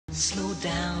Slow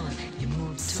down, you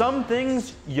move. Some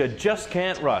things you just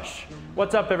can't rush.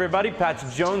 What's up, everybody?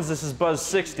 Patrick Jones, this is Buzz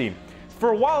 60.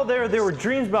 For a while there were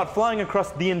dreams about flying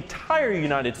across the entire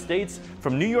United States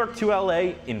from New York to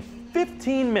LA in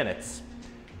 15 minutes.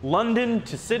 London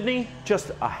to Sydney,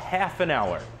 just a half an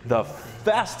hour. The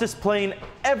fastest plane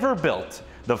ever built,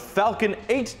 the Falcon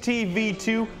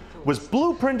HTV2, was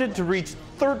blueprinted to reach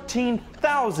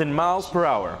 13,000 miles per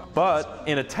hour. But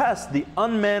in a test, the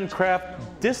unmanned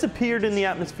craft disappeared in the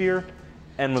atmosphere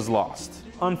and was lost.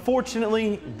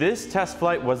 Unfortunately, this test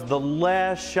flight was the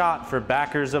last shot for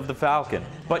backers of the Falcon.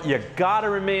 But you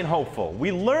gotta remain hopeful.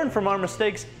 We learn from our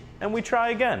mistakes and we try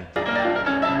again.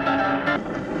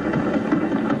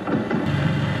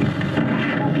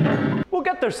 We'll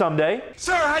get there someday.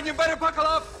 Sir, had you better buckle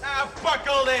up?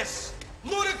 Buckle this!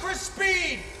 Ludicrous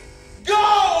speed!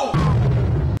 Go!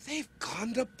 They've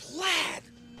gone to plaid!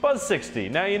 Buzz 60,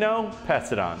 now you know,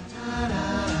 pass it on.